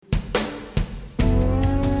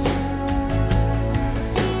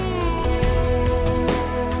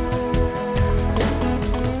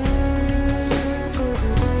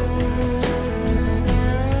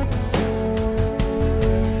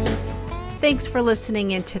Thanks for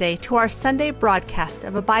listening in today to our Sunday broadcast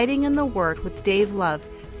of Abiding in the Word with Dave Love,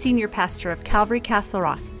 Senior Pastor of Calvary Castle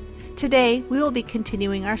Rock. Today, we will be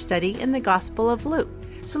continuing our study in the Gospel of Luke.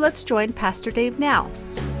 So let's join Pastor Dave now.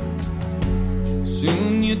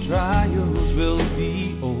 Soon your trials will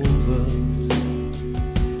be over.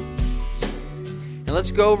 And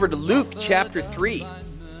let's go over to Luke chapter 3.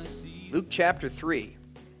 Luke chapter 3.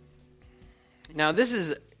 Now this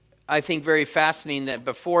is, I think, very fascinating that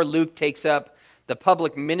before Luke takes up the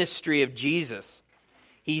public ministry of Jesus,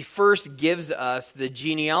 he first gives us the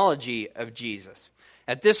genealogy of Jesus.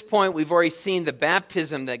 At this point, we've already seen the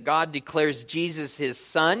baptism that God declares Jesus his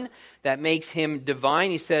son. That makes him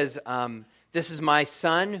divine. He says, this is my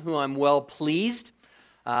son who I'm well pleased.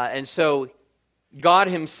 And so God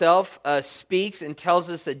himself speaks and tells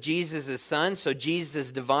us that Jesus is son. So Jesus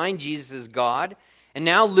is divine, Jesus is God. And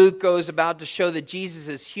now Luke goes about to show that Jesus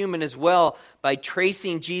is human as well by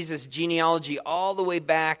tracing Jesus' genealogy all the way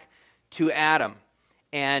back to Adam.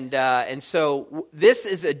 And so this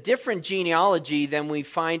is a different genealogy than we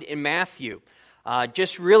find in Matthew.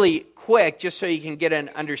 Just really quick, just so you can get an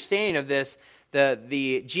understanding of this,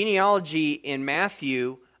 the genealogy in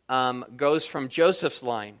Matthew goes from Joseph's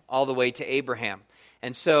line all the way to Abraham.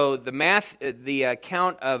 And so the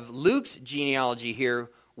account of Luke's genealogy here,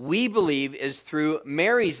 we believe, is through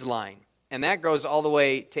Mary's line. And that goes all the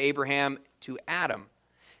way to Abraham to Adam.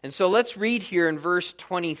 And so let's read here in verse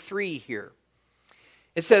 23 here.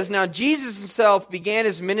 It says, "Now Jesus himself began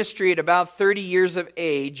his ministry at about 30 years of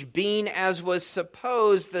age, being, as was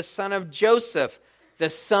supposed, the son of Joseph, the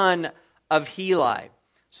son of Heli."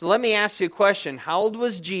 So let me ask you a question. How old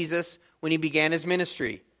was Jesus when he began his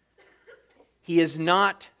ministry? He is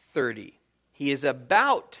not 30. He is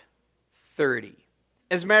about 30.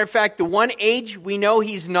 As a matter of fact, the one age we know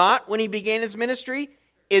he's not when he began his ministry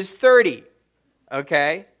is 30.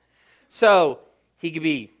 Okay? So he could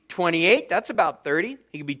be 28, that's about 30.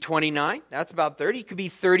 He could be 29, that's about 30. He could be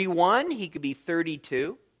 31, he could be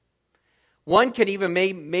 32. One could even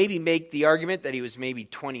maybe make the argument that he was maybe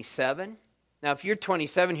 27. Now, if you're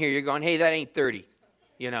 27 here, you're going, hey, that ain't 30,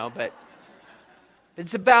 but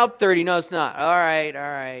it's about 30. No, it's not. All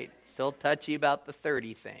right. Still touchy about the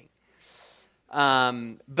 30 thing.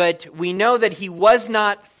 But we know that he was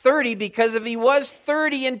not 30 because if he was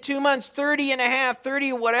 30 in 2 months, 30 and a half,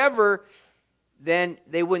 30 whatever, then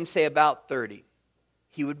they wouldn't say about 30.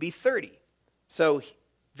 He would be 30. So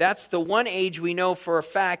that's the one age we know for a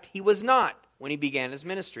fact he was not when he began his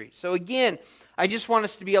ministry. So again, I just want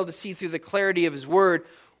us to be able to see through the clarity of his word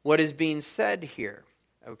what is being said here.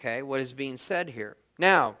 Okay, what is being said here.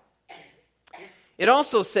 Now, it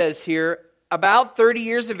also says here, about 30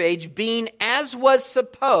 years of age, being, as was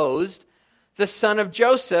supposed, the son of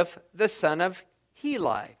Joseph, the son of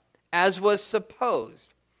Heli, as was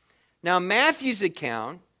supposed. Now, Matthew's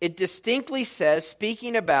account, it distinctly says,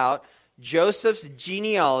 speaking about Joseph's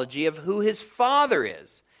genealogy of who his father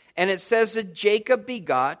is. And it says that Jacob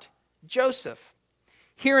begot Joseph.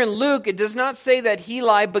 Here in Luke, it does not say that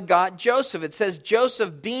Heli begot Joseph. It says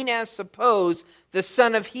Joseph being as supposed the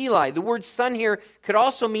son of Heli. The word son here could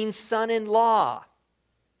also mean son-in-law.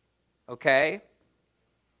 Okay?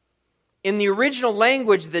 In the original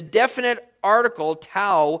language, the definite article,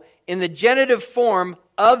 tau, in the genitive form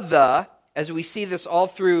of the, as we see this all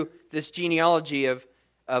through this genealogy of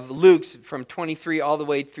Luke's from 23 all the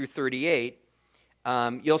way through 38,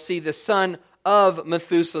 you'll see the son of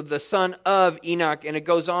Methuselah, the son of Enoch, and it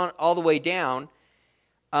goes on all the way down.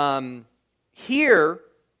 Here,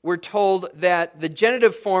 we're told that the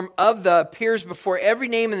genitive form of the appears before every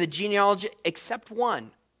name in the genealogy except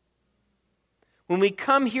one. When we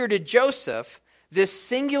come here to Joseph, this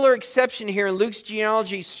singular exception here in Luke's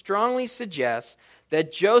genealogy strongly suggests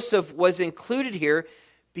that Joseph was included here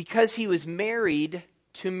because he was married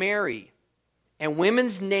to Mary. And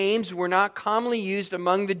women's names were not commonly used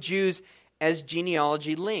among the Jews as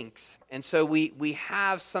genealogy links. And so we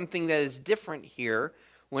have something that is different here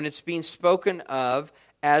when it's being spoken of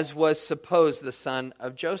as was supposed the son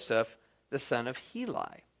of Joseph, the son of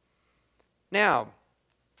Heli. Now,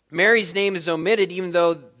 Mary's name is omitted even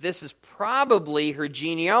though this is probably her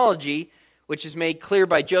genealogy, which is made clear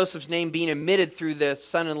by Joseph's name being omitted through the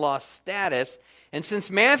son-in-law status. And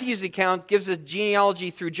since Matthew's account gives us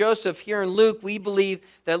genealogy through Joseph, here in Luke, we believe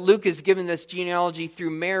that Luke is given this genealogy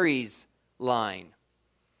through Mary's line.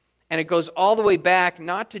 And it goes all the way back,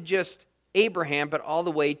 not to just Abraham, but all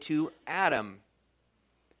the way to Adam.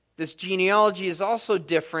 This genealogy is also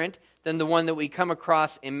different than the one that we come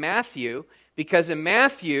across in Matthew, because in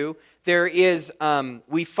Matthew, there is,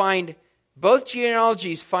 we find, both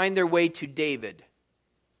genealogies find their way to David.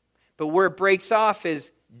 But where it breaks off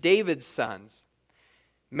is David's sons.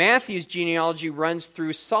 Matthew's genealogy runs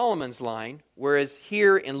through Solomon's line, whereas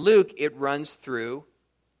here in Luke, it runs through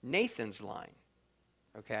Nathan's line.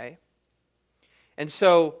 Okay? And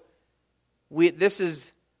so, this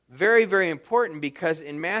is very, very important because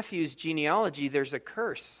in Matthew's genealogy, there's a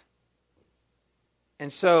curse.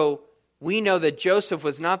 And so, we know that Joseph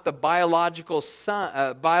was not the biological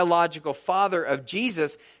father of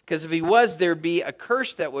Jesus, because if he was, there'd be a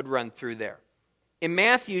curse that would run through there. In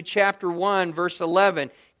Matthew chapter 1, verse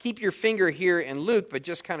 11, keep your finger here in Luke, but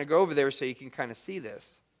just kind of go over there so you can kind of see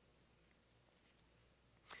this.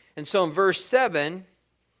 And so in verse 7,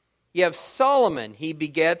 you have Solomon. He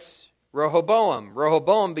begets Rehoboam.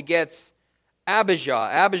 Rehoboam begets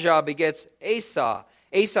Abijah. Abijah begets Asa.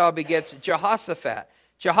 Asa begets Jehoshaphat.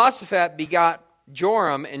 Jehoshaphat begot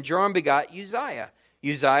Joram, and Joram begot Uzziah.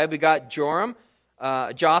 Uzziah begot Jotham.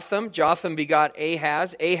 Jotham begot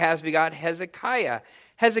Ahaz. Ahaz begot Hezekiah.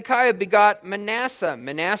 Hezekiah begot Manasseh.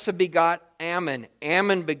 Manasseh begot Ammon.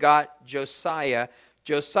 Ammon begot Josiah.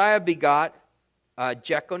 Josiah begot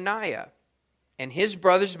Jeconiah. And his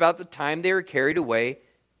brothers about the time they were carried away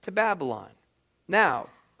to Babylon. Now,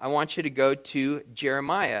 I want you to go to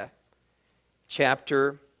Jeremiah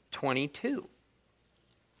chapter 22.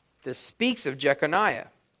 This speaks of Jeconiah.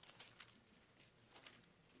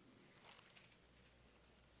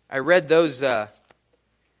 I read that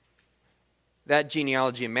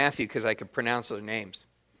genealogy in Matthew because I could pronounce their names.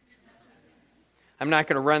 I'm not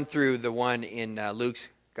going to run through the one in Luke's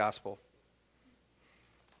gospel.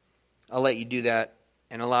 I'll let you do that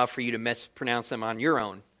and allow for you to mispronounce them on your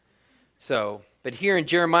own. But here in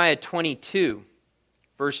Jeremiah 22,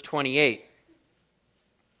 verse 28,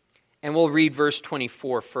 and we'll read verse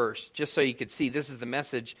 24 first, just so you could see. This is the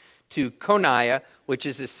message to Coniah, which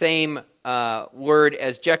is the same word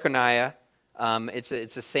as Jeconiah. It's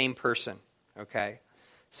the same person, okay?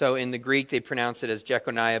 So in the Greek, they pronounce it as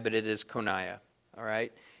Jeconiah, but it is Coniah, all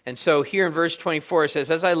right? And so here in verse 24, it says,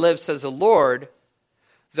 "As I live, says the Lord,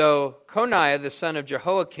 though Coniah, the son of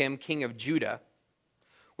Jehoiakim, king of Judah,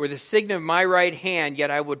 were the signet of my right hand, yet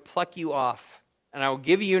I would pluck you off, and I will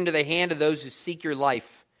give you into the hand of those who seek your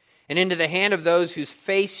life, and into the hand of those whose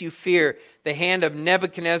face you fear, the hand of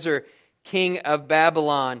Nebuchadnezzar, king of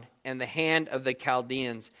Babylon, and the hand of the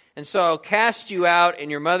Chaldeans. And so I'll cast you out, and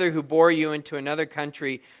your mother who bore you, into another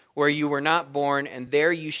country where you were not born, and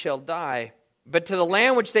there you shall die. But to the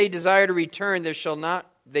land which they desire to return, they shall not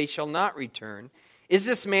return. Is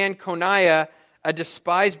this man Coniah a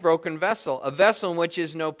despised broken vessel, a vessel in which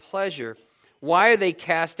is no pleasure? Why are they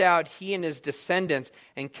cast out, he and his descendants,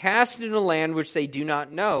 and cast into a land which they do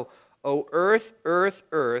not know? O earth, earth,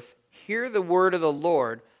 earth, hear the word of the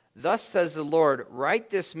Lord. Thus says the Lord, write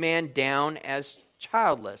this man down as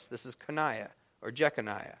childless." This is Coniah or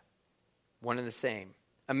Jeconiah, one and the same.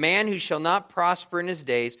 "A man who shall not prosper in his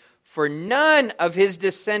days, for none of his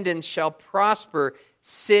descendants shall prosper,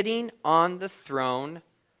 sitting on the throne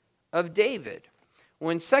of David."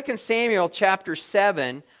 When 2 Samuel chapter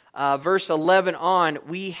 7, verse 11 on,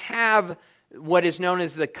 we have what is known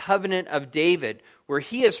as the covenant of David, where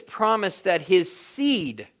he has promised that his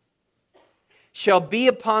seed shall be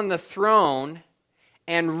upon the throne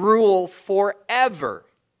and rule forever.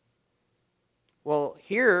 Well,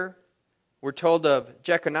 here we're told of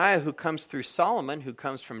Jeconiah, who comes through Solomon, who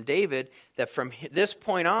comes from David, that from this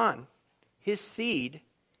point on, his seed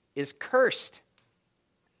is cursed,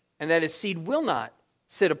 and that his seed will not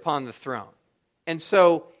sit upon the throne. And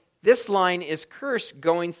so this line is cursed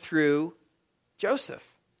going through Joseph.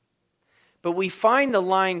 But we find the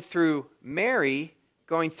line through Mary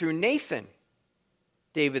going through Nathan,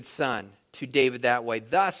 David's son, to David that way,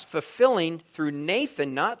 thus fulfilling through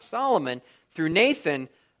Nathan, not Solomon, through Nathan,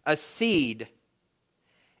 a seed,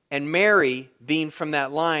 and Mary being from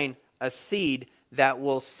that line a seed that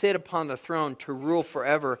will sit upon the throne to rule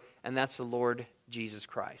forever, and that's the Lord Jesus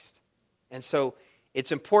Christ. And so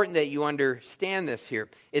it's important that you understand this here.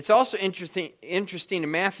 It's also interesting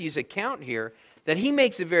in Matthew's account here that he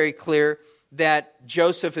makes it very clear that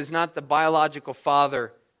Joseph is not the biological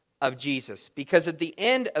father of Jesus. Because at the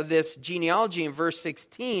end of this genealogy in verse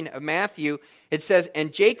 16 of Matthew, it says,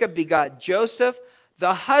 "And Jacob begot Joseph,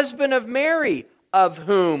 the husband of Mary, of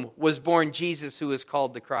whom was born Jesus, who is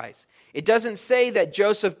called the Christ." It doesn't say that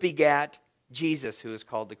Joseph begat Jesus, who is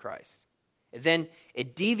called the Christ. And then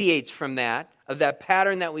it deviates from that, of that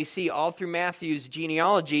pattern that we see all through Matthew's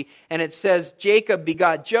genealogy, and it says Jacob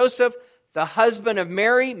begot Joseph, the husband of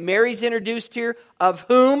Mary. Mary's introduced here, of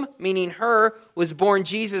whom, meaning her, was born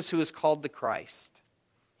Jesus, who is called the Christ.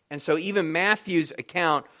 And so even Matthew's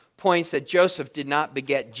account points that Joseph did not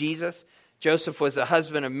beget Jesus. Joseph was the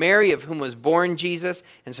husband of Mary, of whom was born Jesus,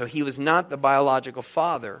 and so he was not the biological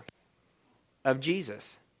father of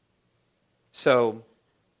Jesus. So,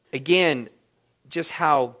 again, just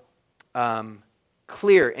how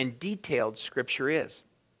clear and detailed Scripture is,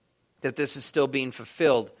 that this is still being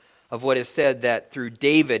fulfilled of what is said that through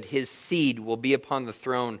David, his seed will be upon the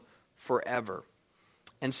throne forever.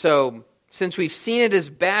 And so, since we've seen it as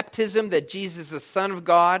baptism, that Jesus is the Son of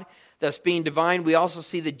God, thus being divine, we also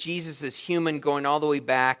see that Jesus is human, going all the way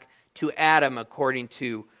back to Adam, according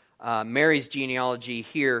to Mary's genealogy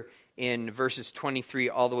here in verses 23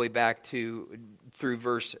 all the way back through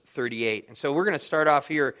verse 38. And so we're going to start off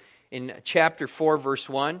here in chapter 4, verse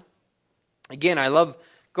 1. Again, I love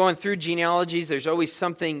going through genealogies. There's always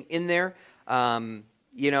something in there. The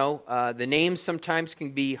names sometimes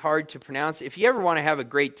can be hard to pronounce. If you ever want to have a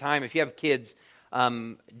great time, if you have kids,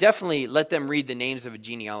 definitely let them read the names of a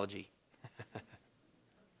genealogy.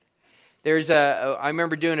 I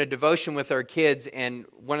remember doing a devotion with our kids, and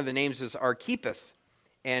one of the names was Archippus.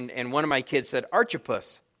 And one of my kids said,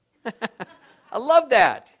 Archippus. I love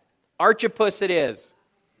that. Archippus it is.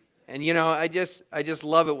 And I just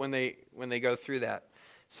love it when they go through that.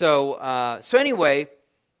 So anyway,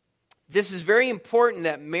 this is very important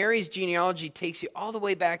that Mary's genealogy takes you all the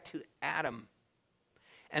way back to Adam.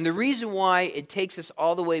 And the reason why it takes us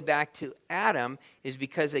all the way back to Adam is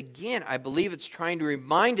because, again, I believe it's trying to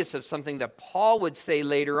remind us of something that Paul would say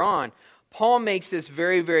later on. Paul makes this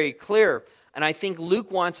very, very clear. And I think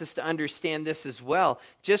Luke wants us to understand this as well.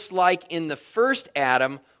 Just like in the first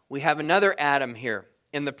Adam, we have another Adam here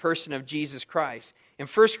in the person of Jesus Christ. In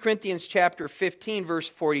 1 Corinthians chapter 15, verse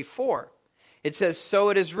 44, it says, "So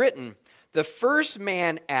it is written, the first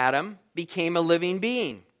man, Adam, became a living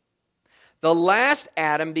being. The last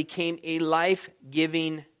Adam became a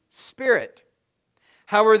life-giving spirit.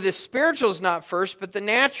 However, the spiritual is not first, but the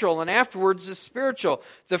natural, and afterwards the spiritual.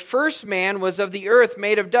 The first man was of the earth,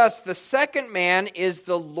 made of dust. The second man is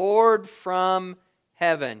the Lord from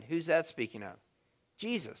heaven." Who's that speaking of?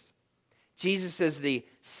 Jesus. Jesus is the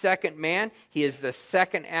second man. He is the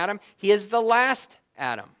second Adam. He is the last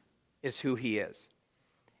Adam, is who he is.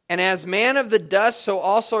 "And as man of the dust, so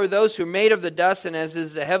also are those who are made of the dust, and as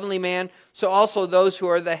is the heavenly man, so also those who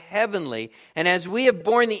are the heavenly. And as we have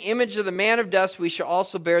borne the image of the man of dust, we shall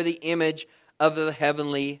also bear the image of the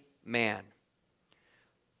heavenly man."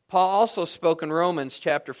 Paul also spoke in Romans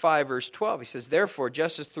chapter 5, verse 12. He says, "Therefore,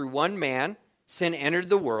 just as through one man sin entered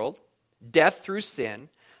the world, death through sin,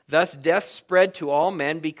 thus death spread to all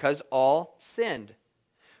men because all sinned.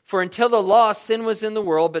 For until the law, sin was in the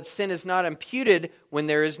world, but sin is not imputed when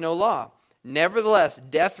there is no law. Nevertheless,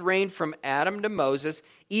 death reigned from Adam to Moses,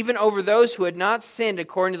 even over those who had not sinned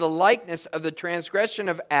according to the likeness of the transgression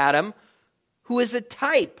of Adam, who is a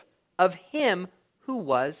type of him who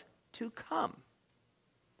was to come."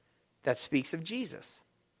 That speaks of Jesus.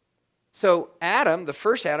 So Adam, the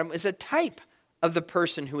first Adam, is a type of the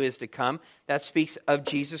person who is to come. That speaks of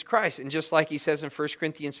Jesus Christ. And just like he says in 1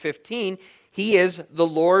 Corinthians 15, he is the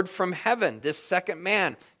Lord from heaven. This second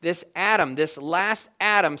man, this Adam, this last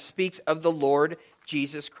Adam speaks of the Lord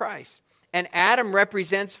Jesus Christ. And Adam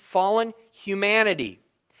represents fallen humanity.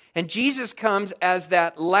 And Jesus comes as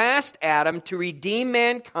that last Adam to redeem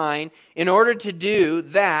mankind. In order to do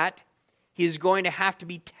that, he is going to have to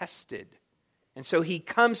be tested. And so he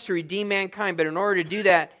comes to redeem mankind, but in order to do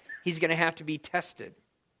that, he's going to have to be tested.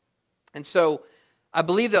 And so I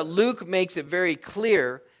believe that Luke makes it very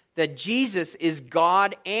clear that Jesus is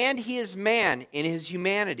God and he is man in his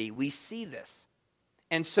humanity. We see this.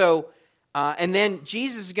 And so, and then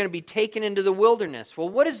Jesus is going to be taken into the wilderness. Well,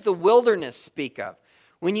 what does the wilderness speak of?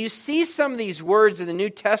 When you see some of these words in the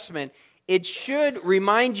New Testament, it should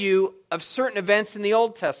remind you of certain events in the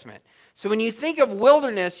Old Testament. So when you think of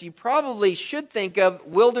wilderness, you probably should think of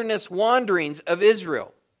wilderness wanderings of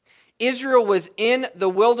Israel. Israel was in the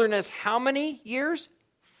wilderness how many years?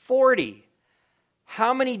 40.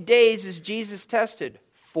 How many days is Jesus tested?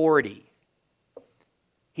 40.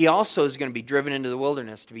 He also is going to be driven into the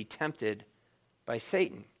wilderness to be tempted by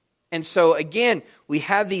Satan. And so again, we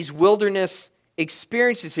have these wilderness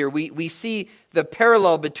experiences here. We see the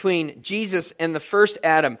parallel between Jesus and the first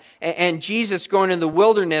Adam, and Jesus going in the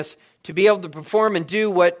wilderness to be able to perform and do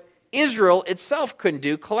what Israel itself couldn't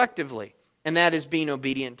do collectively, and that is being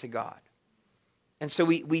obedient to God. And so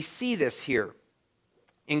we see this here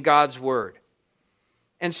in God's Word.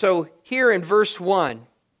 And so here in verse 1,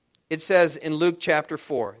 it says in Luke chapter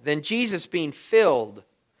 4, "Then Jesus, being filled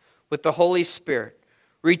with the Holy Spirit,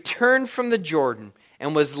 returned from the Jordan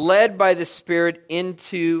and was led by the Spirit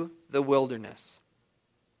into the wilderness."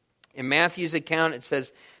 In Matthew's account, it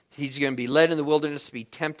says he's going to be led in the wilderness to be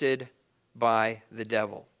tempted by the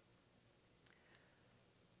devil.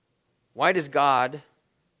 Why does God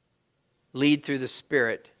lead through the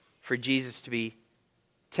Spirit for Jesus to be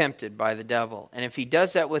tempted by the devil? And if he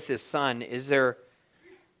does that with his Son,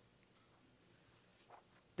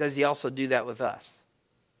 does he also do that with us?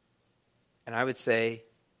 And I would say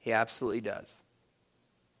he absolutely does.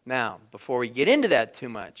 Now, before we get into that too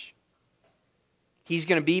much, he's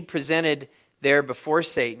going to be presented there before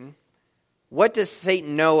Satan. What does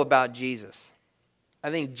Satan know about Jesus? I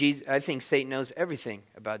think Satan knows everything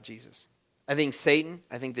about Jesus. I think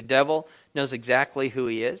the devil knows exactly who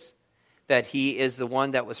he is, that he is the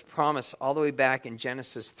one that was promised all the way back in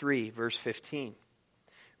Genesis 3, verse 15.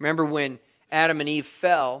 Remember when Adam and Eve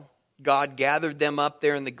fell, God gathered them up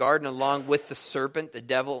there in the garden along with the serpent, the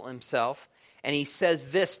devil himself, and he says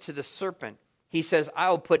this to the serpent. He says, I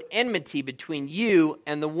will put enmity between you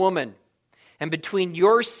and the woman, and between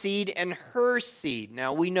your seed and her seed.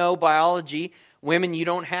 Now, we know biology, women, you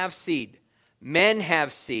don't have seed. Men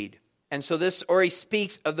have seed. And so this already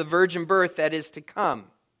speaks of the virgin birth that is to come.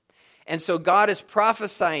 And so God is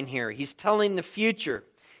prophesying here. He's telling the future.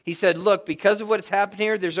 He said, look, because of what's happened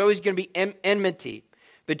here, there's always going to be enmity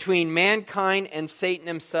between mankind and Satan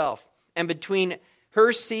himself, and between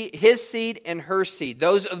his seed and her seed,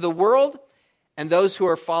 those of the world and those who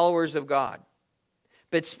are followers of God.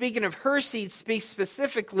 But speaking of her seed, speaks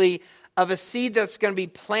specifically of a seed that's going to be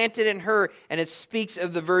planted in her, and it speaks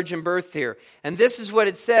of the virgin birth here. And this is what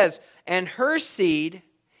it says, and her seed,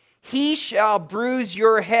 he shall bruise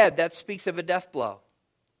your head. That speaks of a death blow.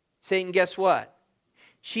 Satan, guess what?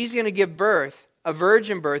 She's going to give birth, a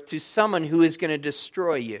virgin birth, to someone who is going to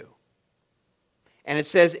destroy you. And it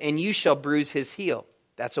says, and you shall bruise his heel.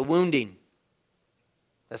 That's a wounding.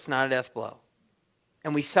 That's not a death blow.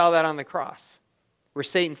 And we saw that on the cross, where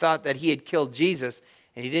Satan thought that he had killed Jesus,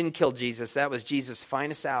 and he didn't kill Jesus. That was Jesus'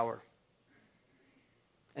 finest hour.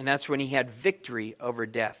 And that's when he had victory over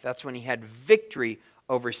death. That's when he had victory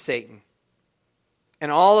over Satan.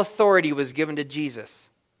 And all authority was given to Jesus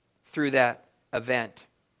through that event.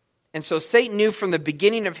 And so Satan knew from the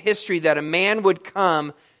beginning of history that a man would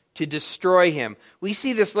come to destroy him. We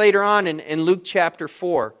see this later on in Luke chapter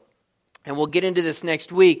 4. And we'll get into this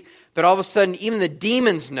next week. But all of a sudden, even the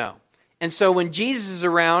demons know. And so when Jesus is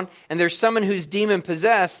around and there's someone who's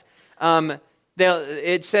demon-possessed,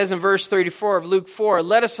 it says in verse 34 of Luke 4,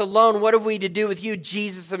 let us alone, what have we to do with you,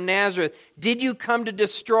 Jesus of Nazareth? Did you come to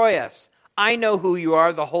destroy us? I know who you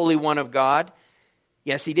are, the Holy One of God.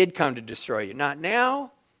 Yes, he did come to destroy you. Not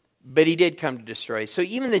now, but he did come to destroy you. So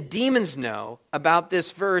even the demons know about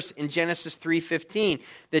this verse in Genesis 3:15,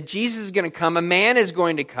 that Jesus is going to come, a man is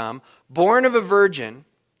going to come, born of a virgin,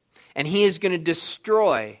 and he is going to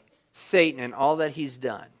destroy Satan and all that he's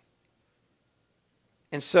done.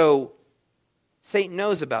 And so Satan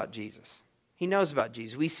knows about Jesus. He knows about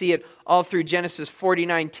Jesus. We see it all through Genesis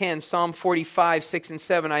 49:10, Psalm 45, 6 and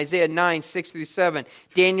 7, Isaiah 9, 6 through 7,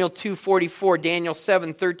 Daniel 2:44, Daniel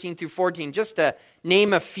 7, 13 through 14, just to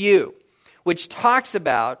name a few, which talks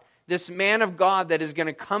about this man of God that is going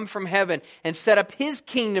to come from heaven and set up his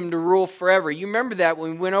kingdom to rule forever. You remember that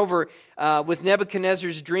when we went over with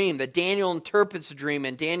Nebuchadnezzar's dream, that Daniel interprets the dream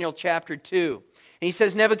in Daniel chapter 2. And he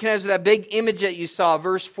says, Nebuchadnezzar, that big image that you saw,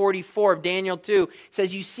 verse 44 of Daniel 2,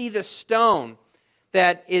 says, you see the stone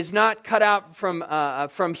that is not cut out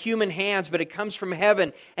from human hands, but it comes from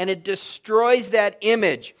heaven, and it destroys that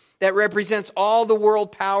image that represents all the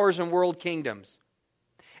world powers and world kingdoms.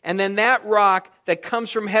 And then that rock that comes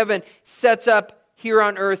from heaven sets up here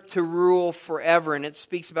on earth to rule forever. And it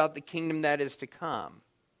speaks about the kingdom that is to come.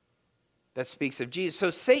 That speaks of Jesus. So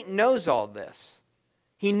Satan knows all this.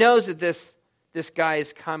 He knows that this guy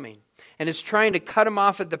is coming. And is trying to cut him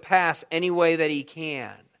off at the pass any way that he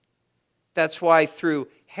can. That's why through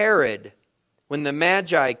Herod, when the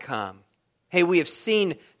Magi come, hey, we have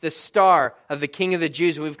seen the star of the King of the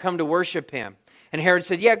Jews, and we've come to worship him. And Herod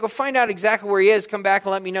said, yeah, go find out exactly where he is. Come back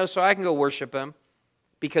and let me know so I can go worship him.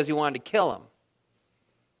 Because he wanted to kill him.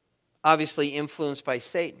 Obviously influenced by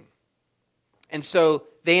Satan. And so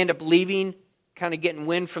they end up leaving, kind of getting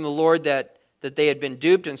wind from the Lord that they had been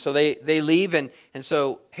duped. And so they leave. And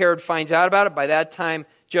so Herod finds out about it. By that time,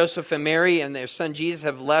 Joseph and Mary and their son Jesus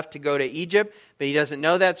have left to go to Egypt. But he doesn't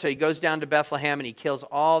know that. So he goes down to Bethlehem and he kills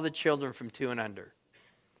all the children from 2 and under.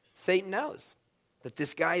 Satan knows that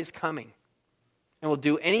this guy is coming. And will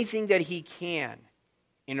do anything that he can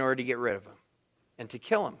in order to get rid of him and to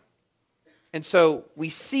kill him. And so we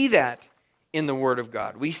see that in the Word of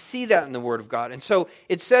God. We see that in the Word of God. And so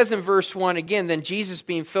it says in verse 1 again, then Jesus,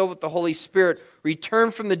 being filled with the Holy Spirit,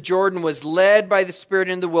 returned from the Jordan, was led by the Spirit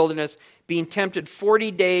into the wilderness, being tempted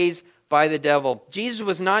 40 days by the devil. Jesus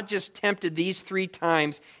was not just tempted these 3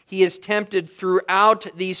 times. He is tempted throughout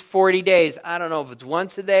these 40 days. I don't know if it's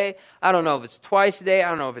once a day. I don't know if it's twice a day. I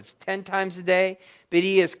don't know if it's 10 times a day. But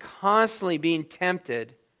he is constantly being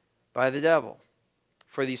tempted by the devil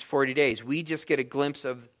for these 40 days. We just get a glimpse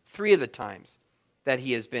of 3 of the times that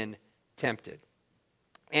he has been tempted.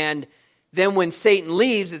 And then when Satan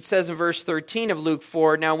leaves, it says in verse 13 of Luke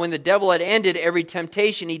 4, now when the devil had ended every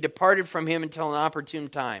temptation, he departed from him until an opportune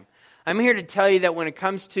time. I'm here to tell you that when it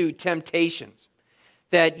comes to temptations,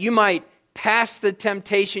 that you might pass the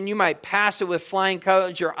temptation, you might pass it with flying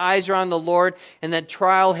colors, your eyes are on the Lord, and that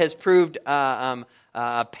trial has proved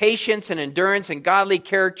patience and endurance and godly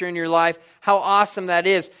character in your life. How awesome that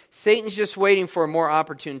is. Satan's just waiting for a more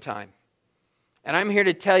opportune time. And I'm here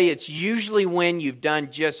to tell you, it's usually when you've done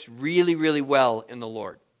just really, really well in the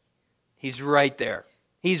Lord. He's right there.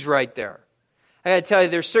 He's right there. I got to tell you,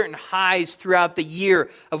 there's certain highs throughout the year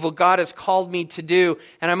of what God has called me to do,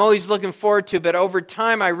 and I'm always looking forward to it, but over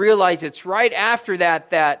time I realize it's right after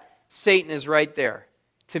that Satan is right there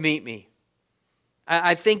to meet me.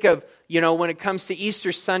 I think of, when it comes to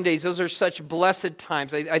Easter Sundays, those are such blessed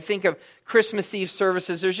times. I think of Christmas Eve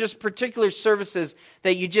services. There's just particular services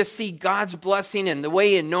that you just see God's blessing and the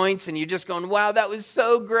way He anoints, and you're just going, wow, that was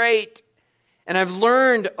so great. And I've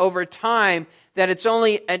learned over time that it's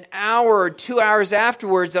only an hour or 2 hours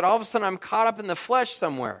afterwards that all of a sudden I'm caught up in the flesh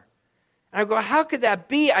somewhere. And I go, how could that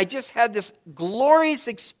be? I just had this glorious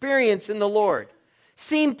experience in the Lord.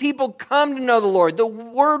 Seeing people come to know the Lord. The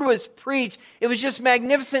Word was preached. It was just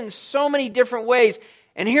magnificent in so many different ways.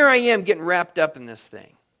 And here I am getting wrapped up in this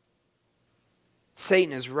thing.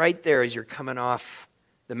 Satan is right there as you're coming off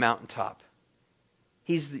the mountaintop.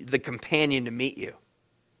 He's the companion to meet you,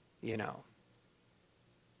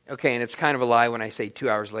 Okay, and it's kind of a lie when I say 2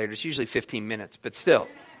 hours later. It's usually 15 minutes, but still.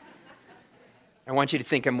 I want you to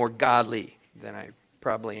think I'm more godly than I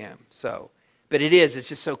probably am. But it's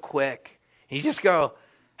just so quick. And you just go,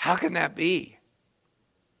 how can that be?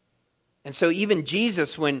 And so even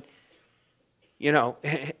Jesus, when,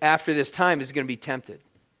 after this time, is going to be tempted.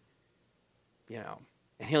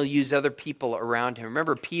 And he'll use other people around him.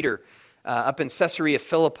 Remember Peter up in Caesarea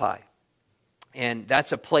Philippi. And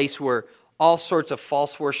that's a place where all sorts of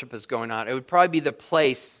false worship is going on. It would probably be the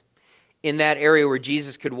place in that area where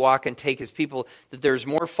Jesus could walk and take his people, that there's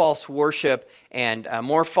more false worship and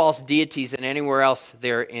more false deities than anywhere else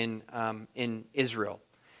there in Israel.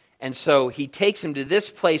 And so he takes him to this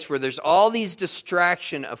place where there's all these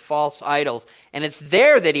distraction of false idols. And it's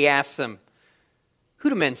there that he asks them, who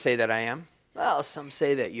do men say that I am? Well, some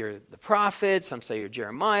say that you're the prophet. Some say you're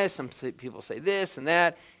Jeremiah. People say this and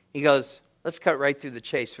that. He goes, let's cut right through the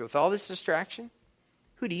chase. With all this distraction,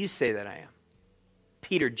 who do you say that I am?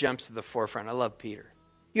 Peter jumps to the forefront. I love Peter.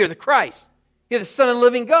 You're the Christ. You're the Son of the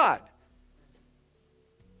living God.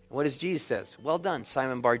 What does Jesus say? Well done,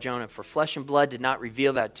 Simon Bar-Jonah, for flesh and blood did not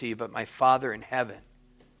reveal that to you, but my Father in heaven.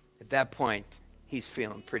 At that point, he's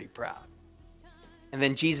feeling pretty proud. And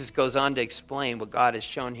then Jesus goes on to explain what God has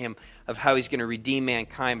shown him of how he's going to redeem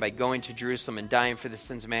mankind by going to Jerusalem and dying for the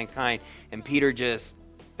sins of mankind. And Peter just,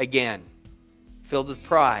 again, filled with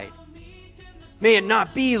pride, may it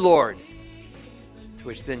not be, Lord. To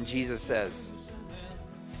which then Jesus says,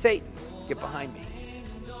 Satan, get behind me.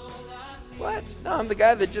 What? No, I'm the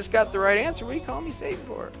guy that just got the right answer. What do you call me Satan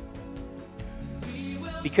for?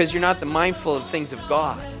 Because you're not mindful of the things of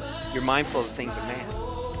God. You're mindful of the things of man.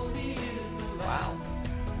 Wow.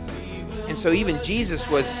 And so even Jesus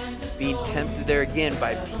was being tempted there again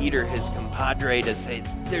by Peter, his compadre, to say,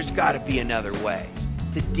 there's got to be another way,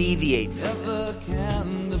 to deviate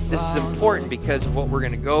from this. This is important because of what we're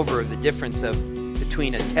going to go over, the difference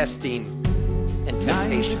between a testing and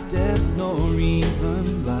temptation. Death nor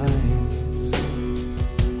even life.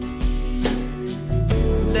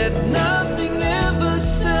 Let nothing ever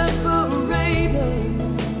separate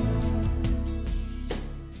us.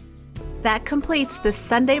 That completes this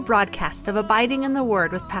Sunday broadcast of Abiding in the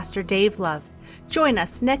Word with Pastor Dave Love. Join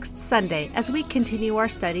us next Sunday as we continue our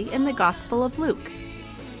study in the Gospel of Luke.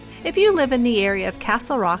 If you live in the area of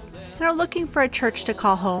Castle Rock and are looking for a church to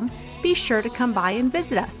call home, be sure to come by and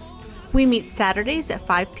visit us. We meet Saturdays at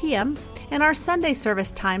 5 p.m. and our Sunday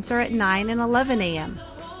service times are at 9 and 11 a.m.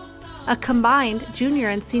 A combined junior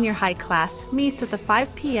and senior high class meets at the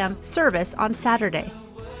 5 p.m. service on Saturday.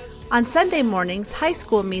 On Sunday mornings, high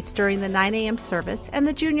school meets during the 9 a.m. service and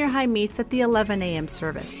the junior high meets at the 11 a.m.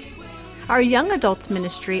 service. Our young adults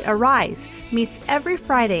ministry, Arise, meets every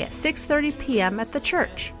Friday at 6:30 p.m. at the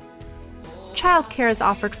church. Childcare is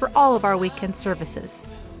offered for all of our weekend services.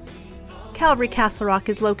 Calvary Castle Rock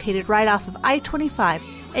is located right off of I-25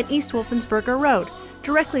 and East Wolfensberger Road,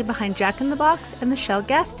 directly behind Jack in the Box and the Shell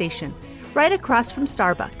gas station, right across from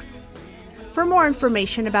Starbucks. For more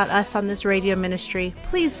information about us on this radio ministry,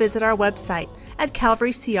 please visit our website at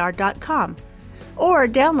calvarycr.com or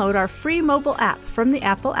download our free mobile app from the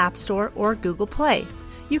Apple App Store or Google Play.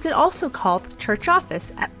 You can also call the church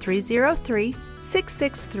office at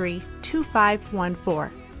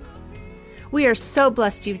 303-663-2514. We are so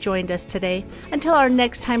blessed you've joined us today. Until our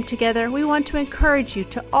next time together, we want to encourage you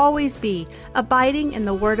to always be abiding in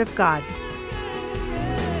the Word of God.